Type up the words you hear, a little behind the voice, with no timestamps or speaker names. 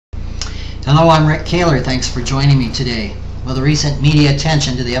Hello, I'm Rick Kahler. Thanks for joining me today. Well, the recent media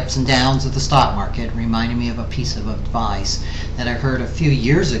attention to the ups and downs of the stock market reminded me of a piece of advice that I heard a few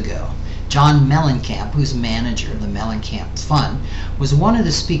years ago. John Muhlenkamp, who's manager of the Muhlenkamp Fund, was one of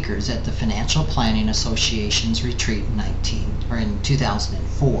the speakers at the Financial Planning Association's retreat in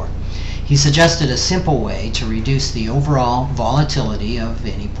 2004. He suggested a simple way to reduce the overall volatility of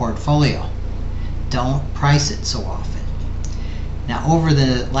any portfolio. Don't price it so often. Now, over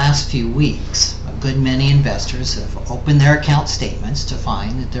the last few weeks, a good many investors have opened their account statements to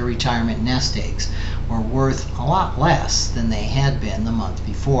find that their retirement nest eggs were worth a lot less than they had been the month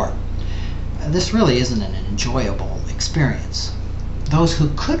before. This really isn't an enjoyable experience. Those who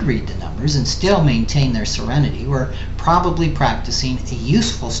could read the numbers and still maintain their serenity were probably practicing a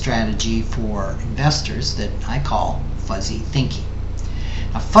useful strategy for investors that I call fuzzy thinking.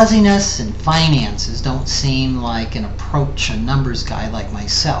 Now, fuzziness in finances don't seem like an approach a numbers guy like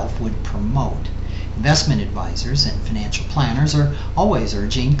myself would promote. Investment advisors and financial planners are always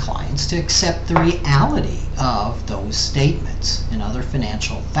urging clients to accept the reality of those statements and other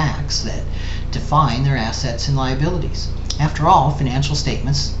financial facts that define their assets and liabilities. After all, financial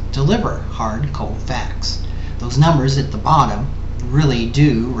statements deliver hard, cold facts. Those numbers at the bottom really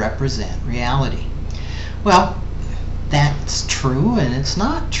do represent reality. Well, that's true and it's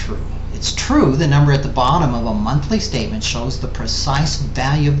not true. It's true the number at the bottom of a monthly statement shows the precise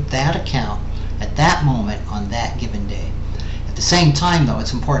value of that account at that moment on that given day. At the same time, though,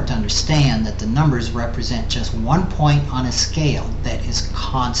 it's important to understand that the numbers represent just one point on a scale that is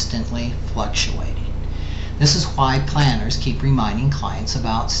constantly fluctuating. This is why planners keep reminding clients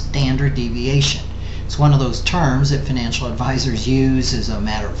about standard deviation. It's one of those terms that financial advisors use as a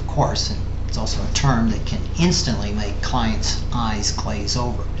matter of course, and it's also a term that can instantly make clients' eyes glaze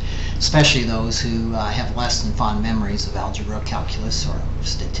over, especially those who have less than fond memories of algebra, calculus, or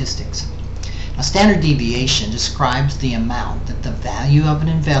statistics. Now, standard deviation describes the amount that the value of an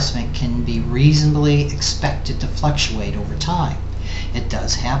investment can be reasonably expected to fluctuate over time. It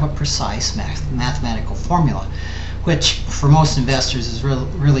does have a precise mathematical formula, which for most investors is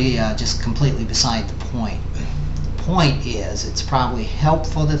really just completely beside the point. The point is, it's probably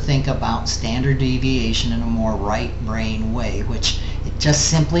helpful to think about standard deviation in a more right brain way, which it just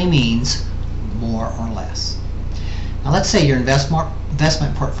simply means more or less. Now, let's say your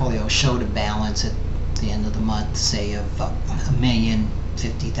investment portfolio showed a balance at the end of the month, say of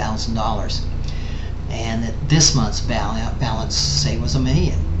 $1,050,000, and that this month's balance, say, was $1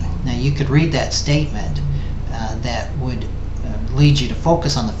 million. Now, you could read that statement that would lead you to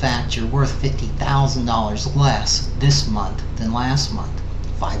focus on the fact you're worth $50,000 less this month than last month.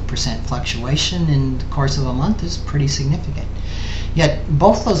 5% fluctuation in the course of a month is pretty significant. Yet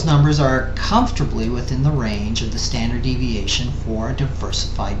both those numbers are comfortably within the range of the standard deviation for a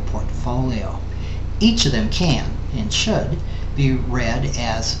diversified portfolio. Each of them can and should be read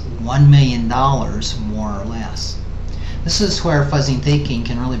as $1 million more or less. This is where fuzzy thinking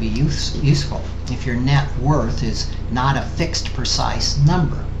can really be useful. If your net worth is not a fixed, precise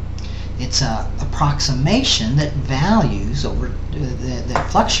number, it's an approximation that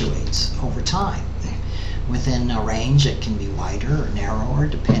that fluctuates over time within a range that can be wider or narrower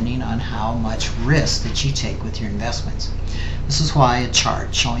depending on how much risk that you take with your investments. This is why a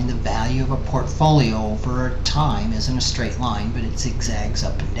chart showing the value of a portfolio over time isn't a straight line, but it zigzags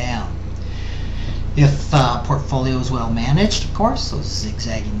up and down. If a portfolio is well managed, of course, those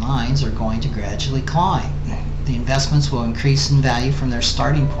zigzagging lines are going to gradually climb. The investments will increase in value from their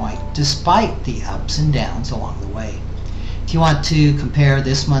starting point despite the ups and downs along the way. If you want to compare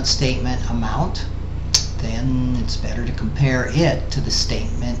this month's statement amount, then it's better to compare it to the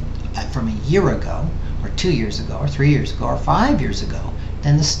statement from a year ago, or 2 years ago, or 3 years ago, or 5 years ago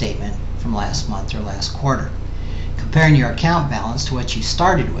than the statement from last month or last quarter. Comparing your account balance to what you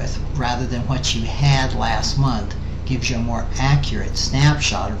started with rather than what you had last month gives you a more accurate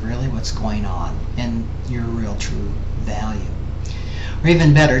snapshot of really what's going on and your real true value. Or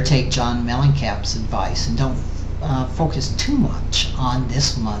even better, take John Mellencamp's advice and don't focus too much on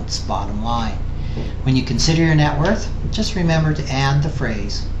this month's bottom line. When you consider your net worth, just remember to add the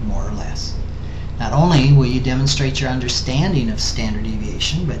phrase more or less. Not only will you demonstrate your understanding of standard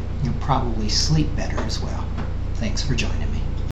deviation, but you'll probably sleep better as well. Thanks for joining me.